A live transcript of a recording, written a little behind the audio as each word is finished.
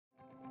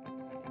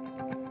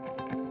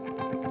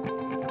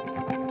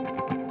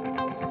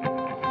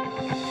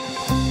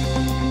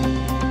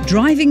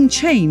Driving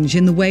change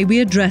in the way we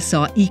address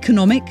our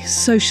economic,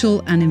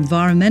 social and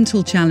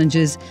environmental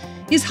challenges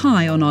is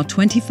high on our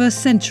 21st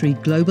century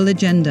global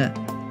agenda.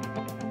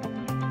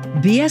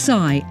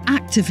 BSI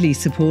actively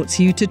supports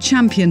you to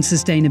champion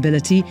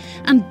sustainability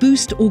and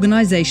boost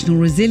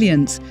organisational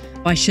resilience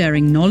by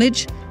sharing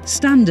knowledge,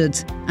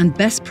 standards and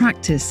best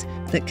practice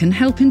that can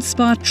help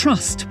inspire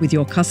trust with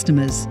your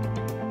customers.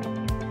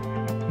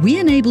 We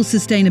enable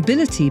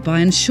sustainability by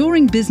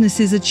ensuring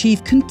businesses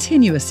achieve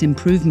continuous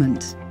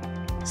improvement.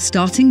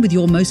 Starting with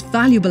your most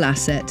valuable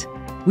asset,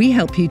 we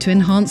help you to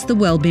enhance the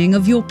well-being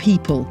of your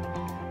people,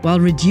 while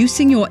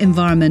reducing your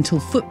environmental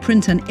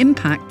footprint and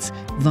impacts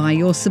via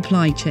your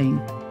supply chain.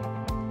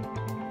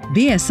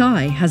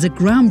 BSI has a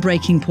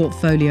groundbreaking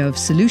portfolio of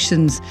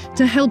solutions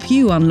to help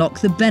you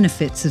unlock the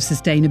benefits of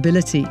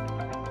sustainability.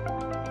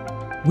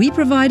 We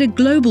provide a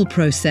global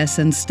process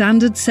and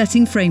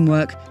standard-setting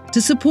framework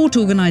to support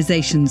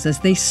organisations as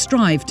they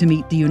strive to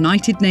meet the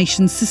United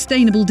Nations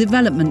Sustainable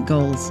Development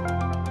Goals.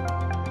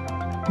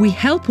 We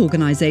help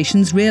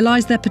organisations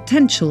realise their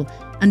potential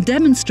and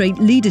demonstrate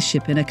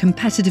leadership in a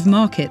competitive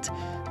market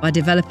by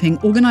developing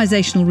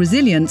organisational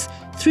resilience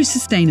through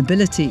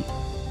sustainability.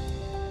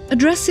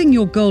 Addressing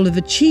your goal of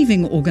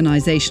achieving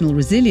organisational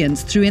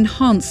resilience through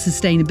enhanced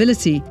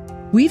sustainability,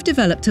 we've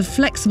developed a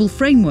flexible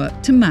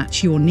framework to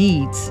match your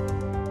needs.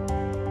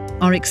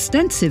 Our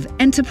extensive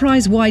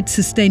enterprise-wide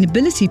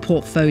sustainability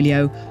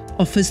portfolio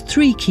offers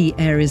 3 key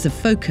areas of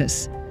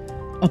focus: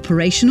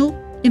 operational,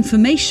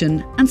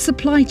 information and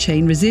supply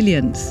chain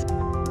resilience.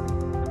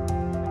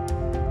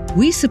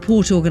 We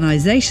support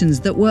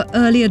organisations that were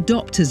early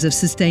adopters of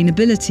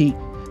sustainability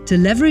to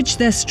leverage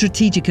their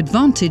strategic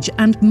advantage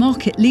and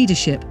market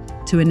leadership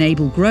to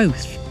enable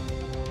growth.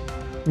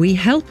 We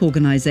help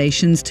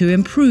organisations to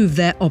improve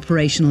their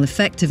operational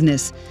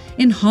effectiveness,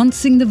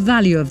 enhancing the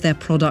value of their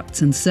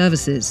products and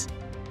services.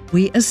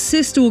 We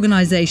assist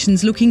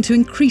organisations looking to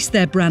increase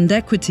their brand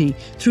equity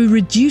through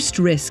reduced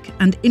risk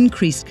and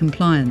increased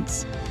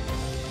compliance.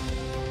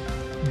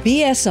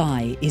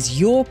 BSI is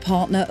your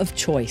partner of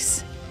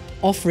choice,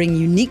 offering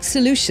unique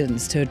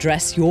solutions to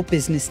address your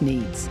business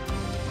needs.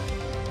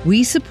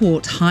 We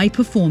support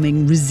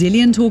high-performing,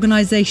 resilient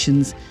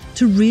organisations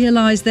to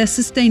realise their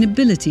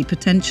sustainability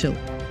potential.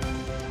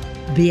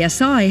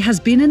 BSI has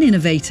been an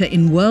innovator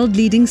in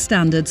world-leading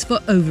standards for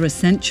over a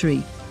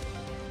century.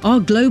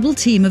 Our global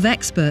team of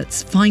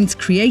experts finds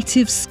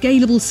creative,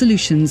 scalable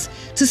solutions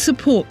to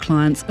support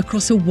clients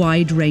across a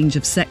wide range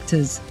of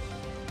sectors.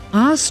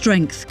 Our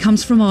strength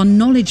comes from our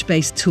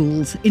knowledge-based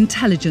tools,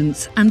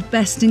 intelligence and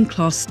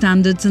best-in-class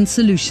standards and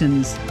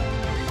solutions.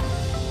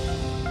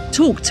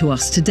 Talk to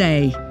us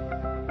today.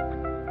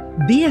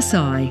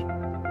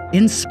 BSI,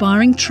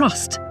 inspiring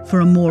trust for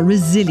a more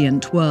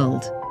resilient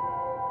world.